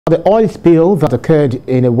The oil spill that occurred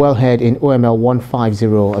in a wellhead in OML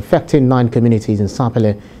 150 affecting 9 communities in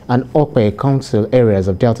Spillage and Okpe council areas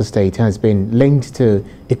of Delta State has been linked to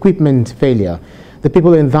equipment failure. The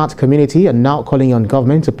people in that community are now calling on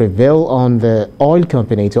government to prevail on the oil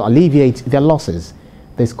company to alleviate their losses.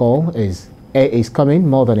 This call is coming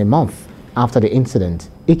more than a month after the incident.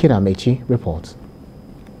 Ikena Mechi reports.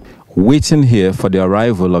 Waiting here for the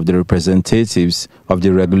arrival of the representatives of the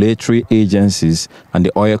regulatory agencies and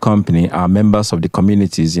the oil company are members of the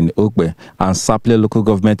communities in Okpe and Spillage local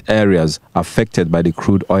government areas affected by the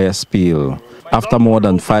crude oil spill. After more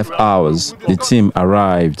than 5 hours, the team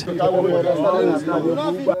arrived.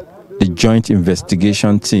 The joint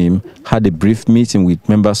investigation team had a brief meeting with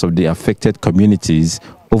members of the affected communities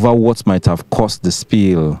over what might have caused the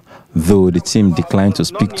spill. Though the team declined to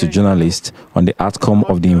speak to journalists on the outcome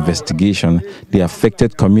of the investigation, the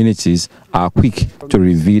affected communities are quick to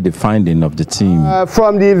reveal the finding of the team.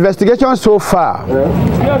 From the investigation so far,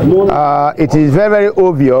 it is very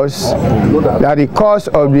obvious that the cause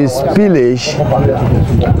of the spillage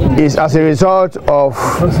is as a result of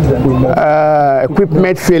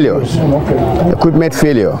equipment failure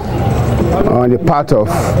on the part of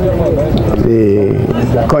the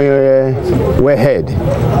wellhead.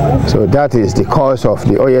 So that is the cause of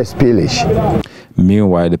the oil spillage.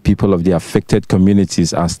 Meanwhile, the people of the affected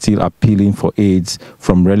communities are still appealing for aids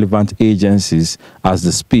from relevant agencies as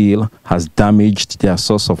the spill has damaged their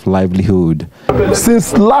source of livelihood.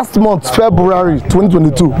 Since last month, February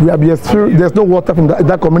 2022, we have been experiencing there's no water from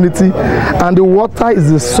that community, and the water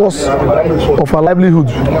is the source of our livelihood.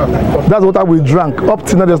 That's water we drank. Up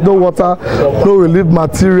till now, there's no water, no relief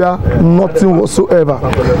material, nothing whatsoever.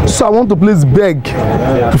 So I want to please beg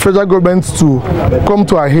the federal government to come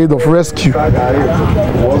to our aid of rescue.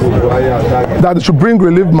 That they should bring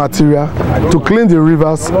relief material to clean the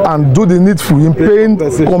rivers and do the needful in paying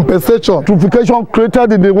compensation. Purification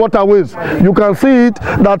created in the waterways. You can see it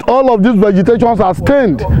that all of these vegetations are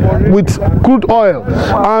stained with crude oil,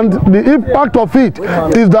 and the impact of it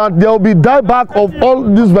is that there will be dieback of all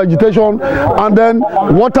this vegetation, and then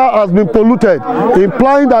water has been polluted,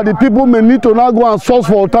 implying that the people may need to now go and source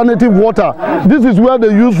for alternative water. This is where they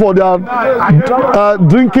use for their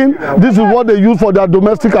drinking. This is what they use for their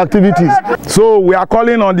domestic activities. So we are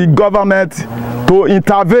calling on the government to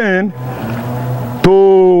intervene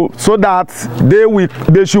so that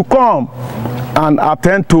they should come and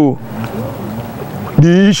attend to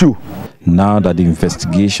the issue. Now that the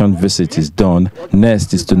investigation visit is done,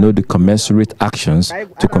 next is to know the commensurate actions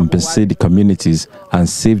to compensate the communities and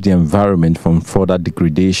save the environment from further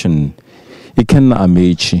degradation. Ikena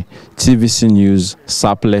Mechi, TVC News,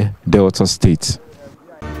 Spillage, Delta State.